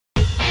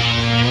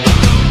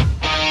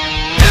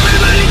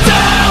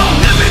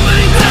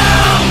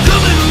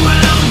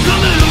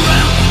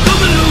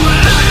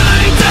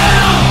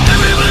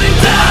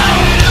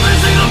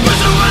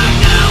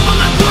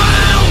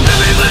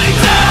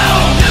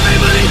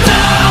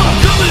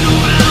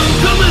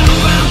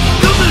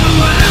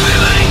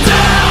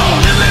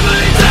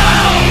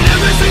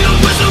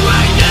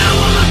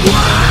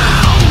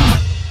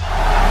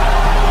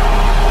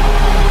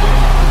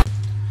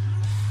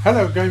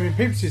gaming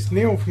peeps, it's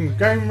Neil from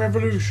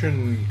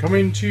Gamerevolution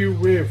coming to you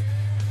with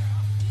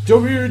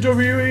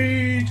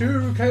Wwe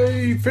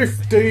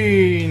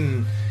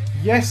 2K15.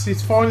 Yes,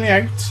 it's finally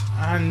out,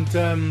 and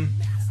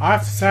I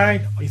have to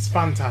say it's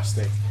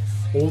fantastic.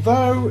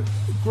 Although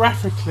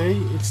graphically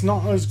it's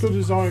not as good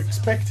as I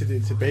expected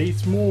it to be.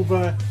 It's more of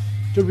a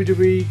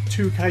Wwe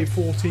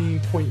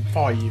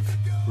 2K14.5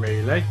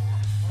 really,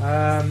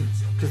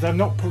 because they've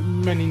not put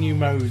many new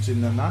modes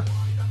in than that.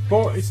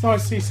 But it's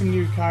nice to see some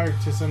new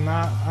characters and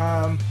that.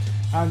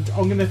 And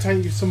I'm going to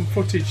take you some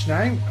footage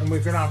now, and we're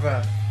going to have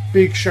a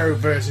Big Show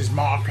versus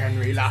Mark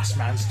Henry last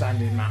man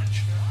standing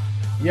match.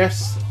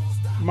 Yes,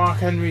 Mark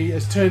Henry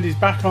has turned his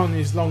back on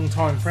his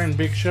long-time friend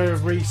Big Show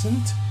of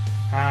recent,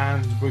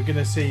 and we're going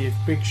to see if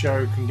Big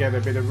Show can get a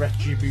bit of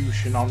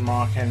retribution on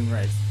Mark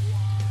Henry.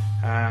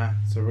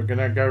 So we're going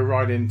to go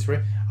right into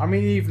it. I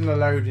mean, even the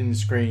loading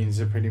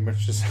screens are pretty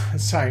much the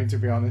same, to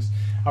be honest.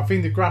 I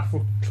think the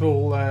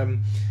graphical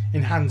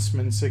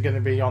enhancements are going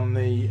to be on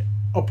the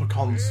upper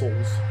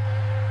consoles.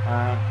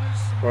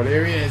 But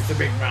here he is, the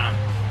big man.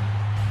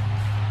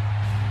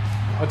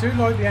 I do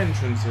like the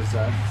entrances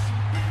though.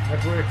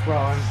 They've worked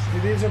well, and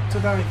it is up to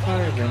date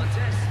clothing.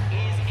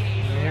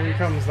 And here he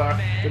comes though,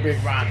 the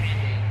big man.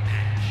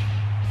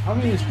 I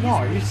mean, it's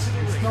nice.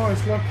 It's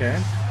nice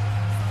looking.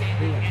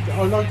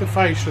 I like the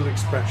facial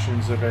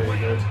expressions, are very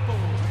good.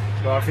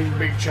 But I think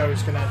Big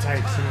Show's going to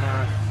take some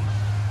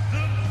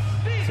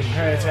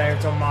hurt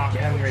out on Mark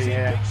Henry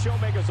here.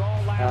 Because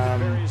I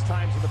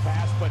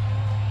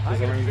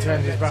mean, he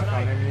turned his back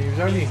on him and he was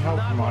only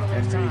helping Mark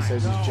Henry. He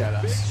says he's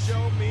jealous.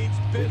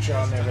 Big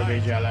Show will never be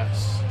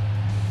jealous.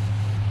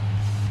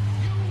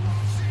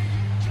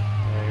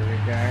 There we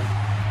go.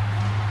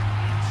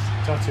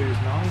 Tattoo's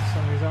nice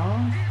on his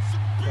arm.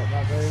 Got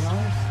that very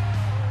nice.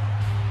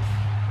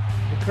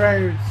 The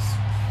crowd's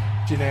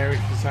generic,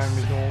 the same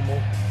as normal.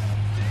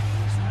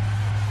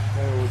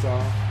 They always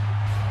are.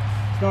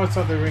 It's nice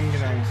that the ring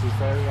announcers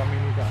though. I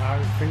mean, you've got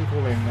Harry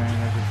Finkel in there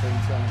and everything,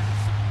 so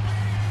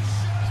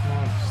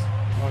it's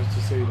nice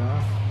to see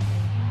that.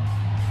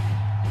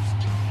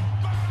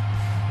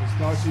 It's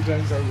nice you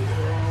don't go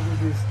with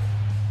his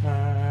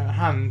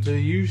hand. They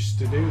used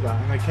to do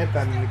that, and they kept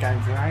that in the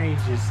game for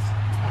ages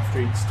after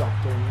he'd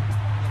stopped doing it.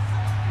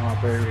 Oh,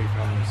 there he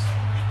comes.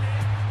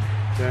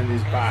 Turned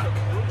his back.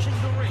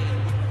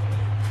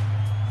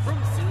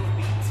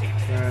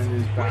 Turned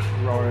his back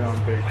right on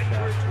Big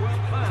Show.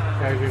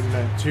 Gave him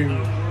the 2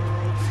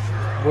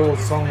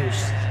 world's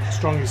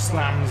strongest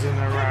slams in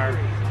a row.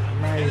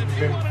 Made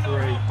him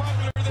 3.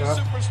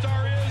 So,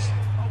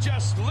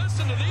 just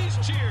listen to these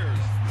cheers.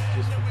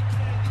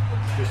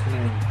 Just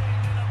me.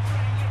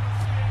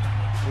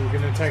 We're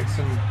going to take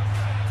some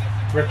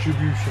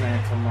retribution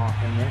out on Mark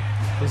Henry.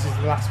 This is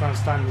the last man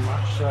standing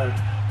match, so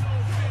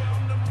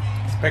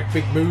expect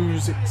big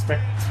moves,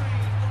 expect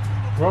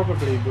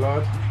probably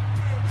blood,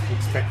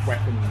 expect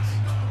weapons.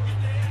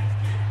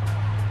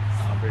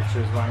 Our Big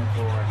Show's waiting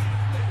for it.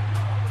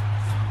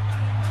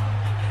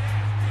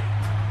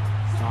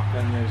 Mark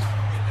Henry's,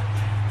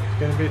 it's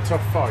going to be a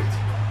tough fight.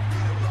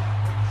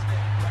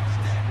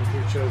 The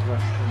Big Show's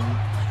left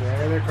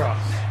straight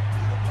across.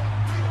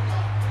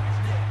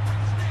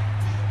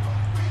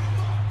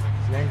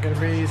 It ain't going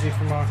to be easy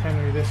for Mark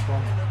Henry this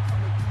one.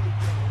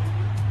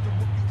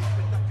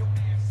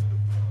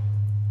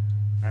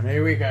 And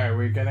here we go,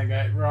 we're going to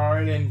get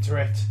right into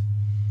it.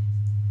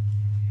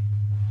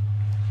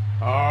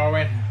 Oh,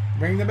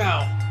 ring the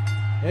bell.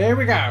 Here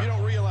we go. You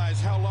don't realize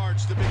how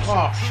large the Big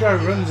Show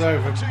runs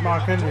over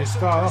Mark Henry.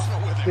 Start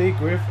off big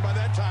with.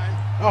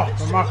 Oh,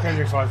 but Mark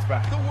Henry fights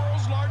back. The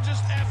world's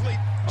largest athlete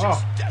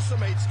just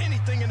decimates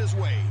anything in his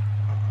way.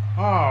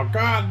 Oh,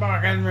 God,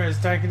 Mark Henry is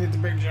taking it to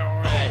Big Show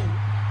already.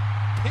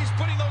 He's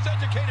putting those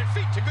educated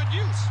feet to good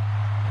use.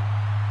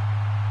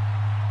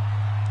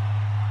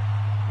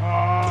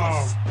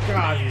 Oh,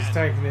 God, he's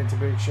taking it to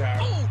Big Show.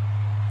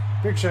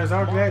 Big Show's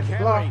out there, the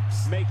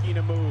blocks. Making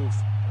a move.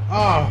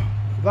 Oh,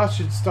 that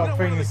should stop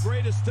things. One of the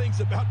greatest things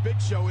about Big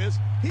Show is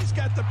he's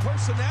got the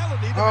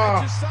personality to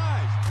match his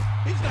size.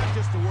 He's not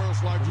just the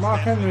world's largest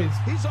Mark Henry's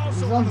he's on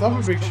top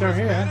of Big Show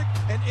here.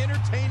 And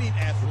entertaining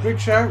athlete.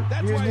 Big Show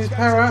using his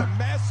power.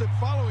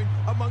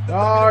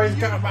 Oh, he's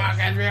got Mark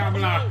Henry on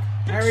block.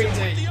 How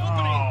easy.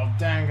 Oh,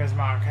 dang, goes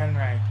Mark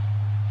Henry.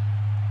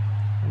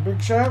 And Big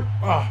Show.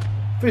 Oh,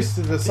 fist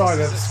to the side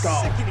of the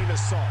skull. Look at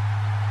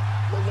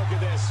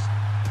this.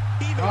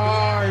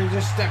 Oh, he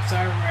just steps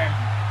over him.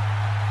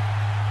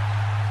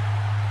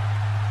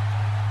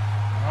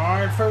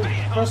 Oh,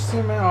 thrust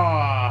him.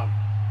 Oh,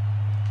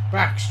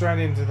 back straight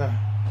into the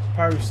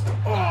post.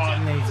 Oh,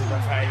 knee to the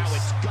face.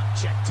 It's gut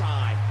check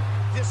time.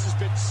 This has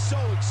been so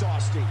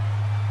exhausting.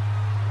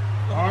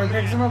 Oh, he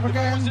picks him up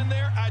again.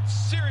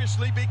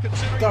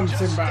 Dumps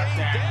him back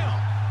down.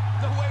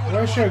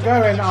 Where's Show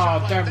going?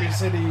 Oh, don't be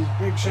silly,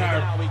 Big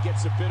Show.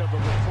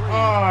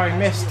 Oh, he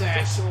missed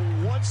it.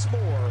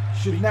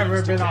 Should never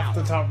have been off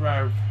the top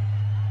rope.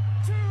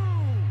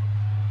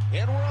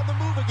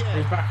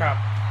 He's back up.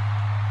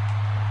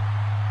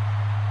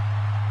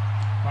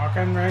 Mark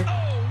Henry.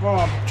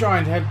 Oh,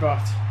 giant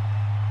headbutt.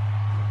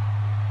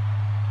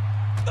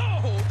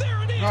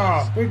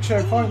 Oh, Big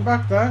Show fighting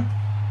back though.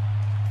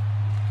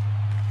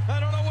 I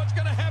don't know what's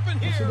going to happen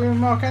here. What's he doing,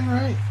 Mark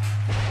Henry?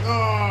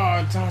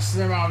 Oh, tosses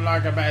him up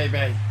like a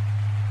baby.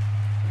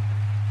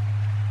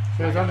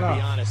 I gotta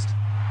be honest.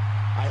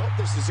 I hope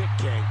this is it,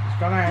 King. He's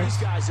gone out. These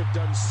guys have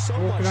done so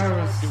much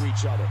harm to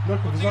each other.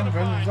 Looking for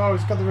something.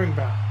 He's got the ring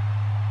bell.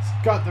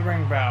 He's got the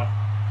ring bell.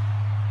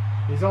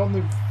 He's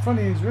holding the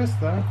funny in his wrist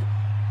though.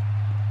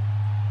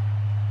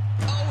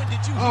 Oh, and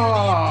did you hear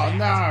the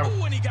impact?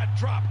 no. Oh, and he got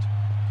dropped.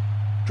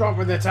 Drop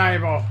with the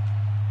table.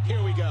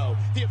 Here we go.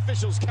 The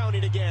officials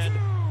counting again.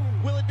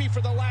 Will it be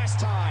for the last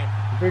time?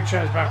 The Big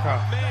Show's back up.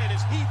 Man,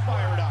 is he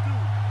fired up.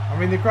 I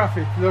mean the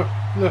graphic, look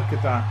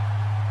at that.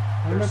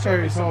 And look how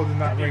he's holding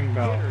that ring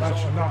bell. That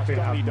should not be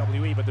happening.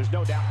 WWE, but there's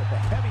no doubt that the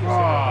heaviest hitter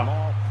of them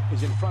all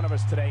is in front of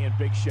us today in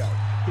Big Show.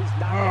 His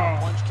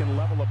knockout punch can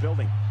level a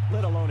building,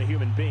 let alone a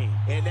human being.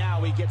 And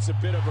now he gets a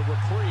bit of a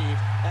reprieve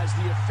as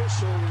the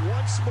official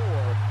once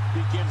more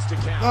begins to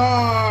count.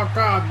 Oh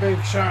God, Big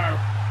Show.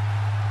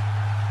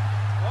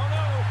 Oh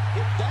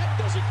no. If that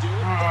doesn't do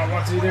it. Oh,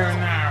 what's he doing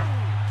now?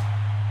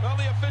 Well,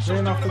 the official's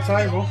Doing off the about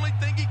table. the only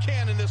thing he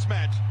can in this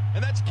match,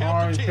 and that's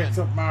count Oh, to he 10. picks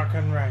up Mark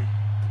Henry.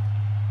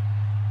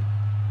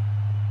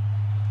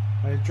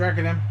 He's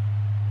dragging him.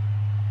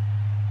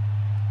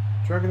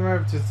 Dragging him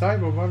over to the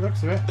table by the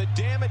looks of it. The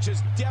damage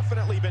has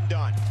definitely been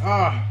done.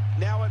 Oh,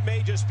 Now it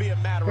may just be a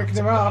matter picking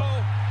of him up.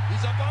 Oh,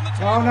 he's up on the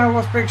table. Oh no,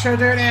 what's Big Show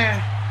doing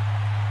here?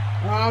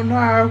 Oh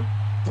no.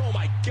 Oh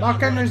my God.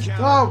 Mark Henry's.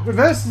 Oh,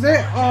 reverses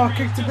it. Oh,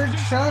 kicked to Big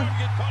Show.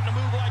 Get caught in a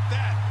move like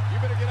that. You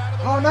better get out of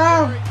the Oh way,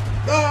 no. Henry.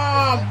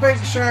 Oh, Big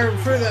Show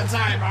through the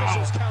table.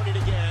 Officials counting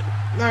again.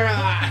 Look at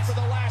Looking that. for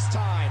the last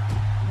time.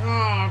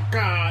 Oh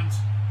God.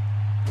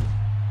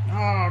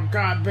 Oh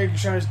God, Big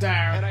Show's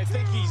down. And I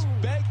think he's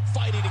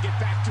fighting to get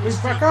back to his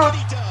He's back feet. up.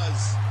 He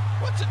does.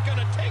 What's it going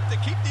to take to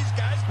keep these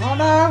guys Oh down?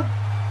 no.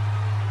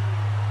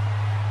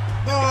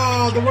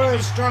 Oh, the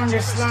world's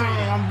strongest slam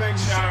on Big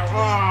Show.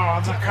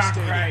 Oh, the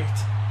concrete.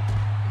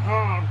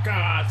 Oh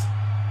God.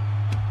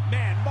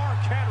 Man, Mark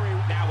Henry.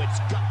 Now it's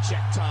gut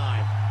check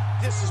time.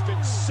 This has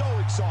been so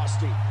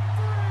exhausting.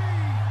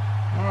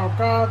 Oh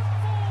God.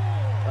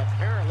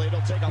 Apparently,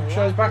 it'll take a Big lot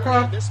Show's back more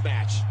in up. this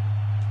match.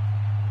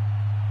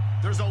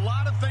 There's a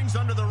lot of things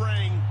under the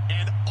ring,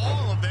 and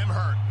all of them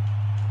hurt.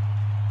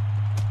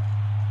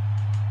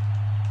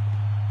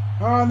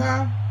 Oh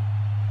no.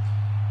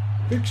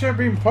 Big Show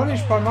being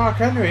punished by Mark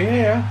Henry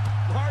here.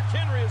 Mark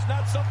Henry is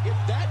not something.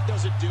 If that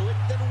doesn't do it,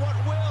 then what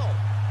will?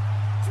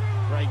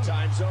 Break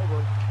time's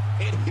over.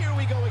 And here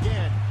we go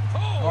again.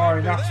 Oh,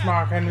 he knocks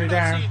Mark Henry You're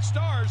not down. seeing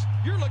stars.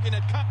 You're looking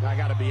at. I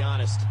gotta be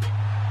honest.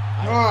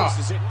 I Oh. think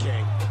this is it,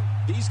 King.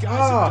 These guys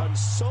Oh. have done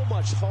so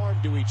much harm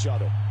to each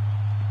other.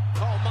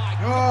 Oh my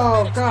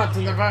Oh God. God, to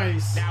the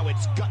face. Now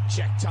it's gut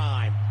check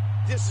time.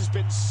 This has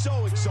been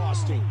so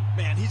exhausting.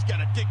 Man, he's got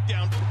to dig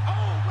down.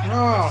 Oh, right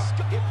Oh.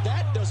 If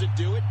that doesn't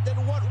do it, then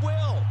what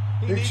will?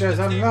 He Big needs Show's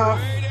to had dig enough.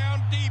 way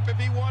down deep if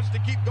he wants to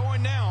keep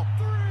going now.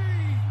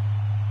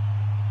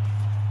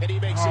 And he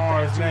makes it Oh,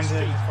 back he's to his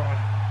landed.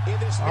 feet. In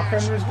this Mark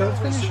match, Henry's got will his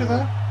finisher resume.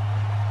 there.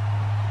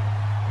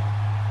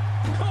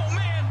 Oh,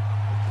 man.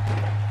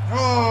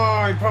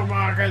 Oh, he put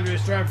Mark Henry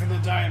straight for the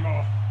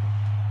table.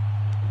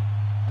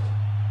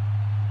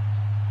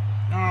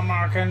 Oh,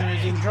 Mark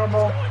Henry's in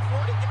trouble.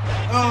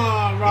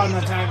 Oh, right on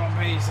the table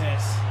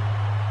pieces.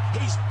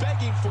 He's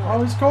begging for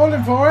Oh, it. he's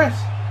calling for it.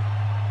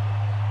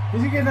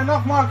 Is he going to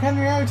knock Mark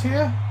Henry out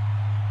here?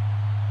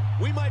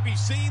 We might be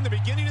seeing the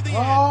beginning of the end.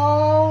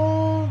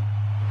 Oh,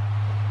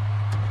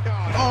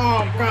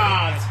 oh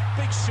God.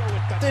 Big Show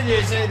at the Did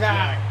you see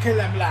that?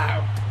 Killer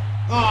blow.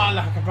 Oh,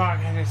 look at Mark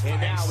Henry's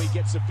And now he face.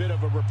 gets a bit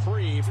of a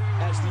reprieve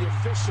as the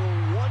official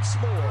once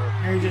more.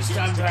 He just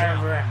begins stands to count.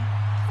 over him.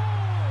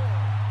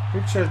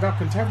 Big Show's not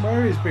content.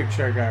 Where is Big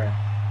Show going?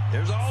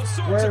 There's all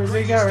sorts Where of is he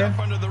crazy going? stuff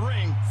under the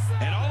ring,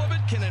 and all of it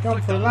can Gone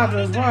inflict for a a lot ladder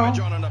of as well. damage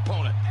on an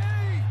opponent.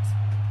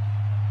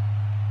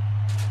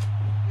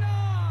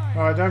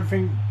 Oh, I don't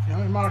think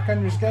Mark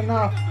Henry's getting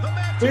up. The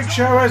match Big is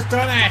Show over. has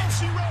done it.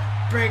 She wrote.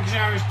 Big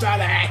Show's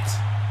done it.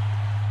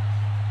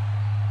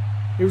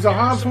 It was a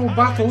hard-fought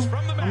battle.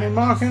 I mean,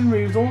 Mark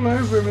Henry was all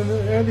over him in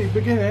the early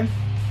beginning.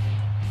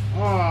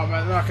 Oh,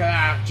 but look at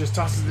that. Just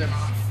tosses him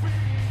off.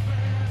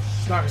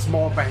 It's like a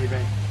small baby.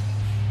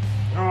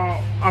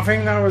 Oh, I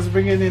think that was the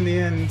beginning in the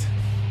end.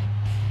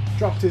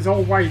 Dropped his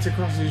whole weight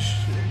across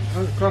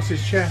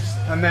his chest.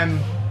 And then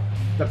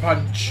the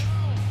punch.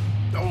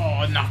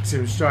 Oh, knocks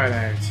him straight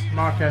out.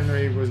 Mark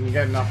Henry wasn't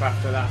getting up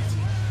after that.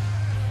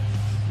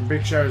 And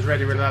Big Show is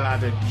ready with a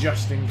ladder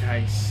just in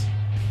case.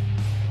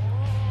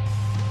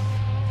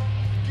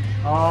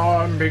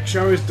 Oh, and Big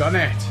Show has done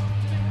it.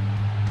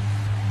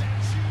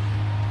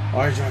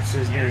 Oh, he drops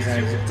his knees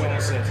out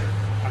exhausted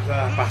after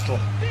that battle.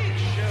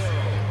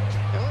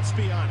 Now let's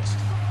be honest.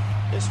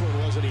 This one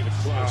wasn't even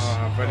close.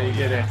 Oh, but he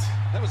did it.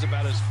 That was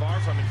about as far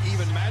from an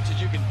even match as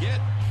you can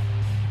get.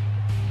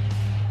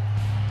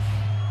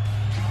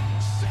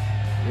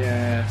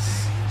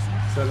 Yes.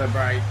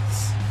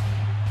 Celebrates.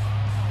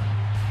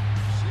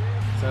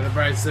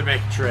 Celebrates the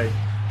victory.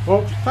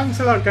 Well, thanks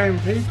a lot, Game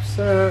Peeps,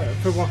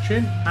 for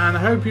watching, and I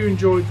hope you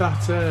enjoyed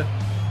that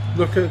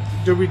look at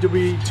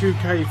Wwe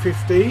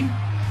 2K15,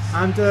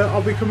 and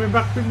I'll be coming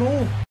back with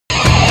more.